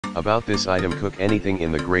About this item: cook anything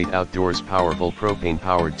in the great outdoors. Powerful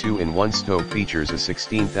propane-powered 2-in-1 stove features a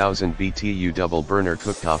 16,000 BTU double burner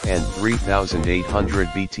cooktop and 3,800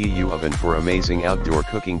 BTU oven for amazing outdoor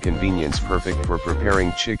cooking convenience. Perfect for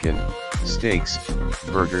preparing chicken, steaks,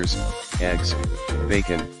 burgers, eggs,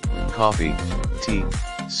 bacon, coffee, tea,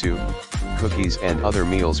 soup, cookies and other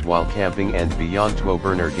meals while camping and beyond.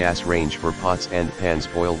 2-burner gas range for pots and pans.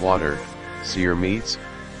 Boil water, sear meats,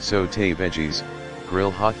 saute veggies, grill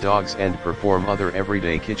hot dogs and perform other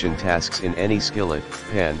everyday kitchen tasks in any skillet,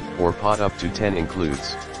 pan, or pot. Up to 10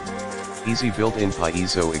 includes easy built-in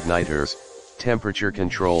piezo igniters, temperature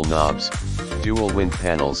control knobs, dual wind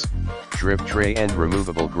panels, drip tray and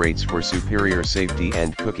removable grates for superior safety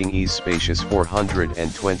and cooking ease. Spacious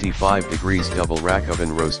 425 degrees double rack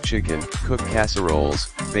oven. Roast chicken, cook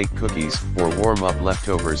casseroles, bake cookies, or warm up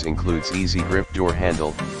leftovers. Includes easy grip door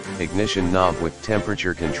handle, ignition knob with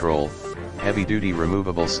temperature control, heavy-duty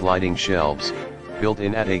removable sliding shelves,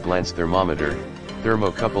 built-in at-a-glance thermometer,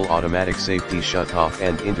 thermocouple automatic safety shutoff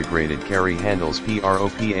and integrated carry handles.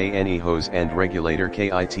 Propane hose and regulator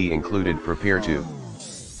kit included. Prepare to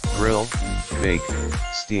grill, bake,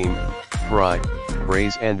 steam, fry,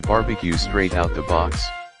 braise and barbecue straight out the box.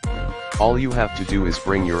 All you have to do is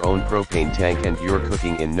bring your own propane tank and you're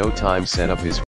cooking in no time. Setup is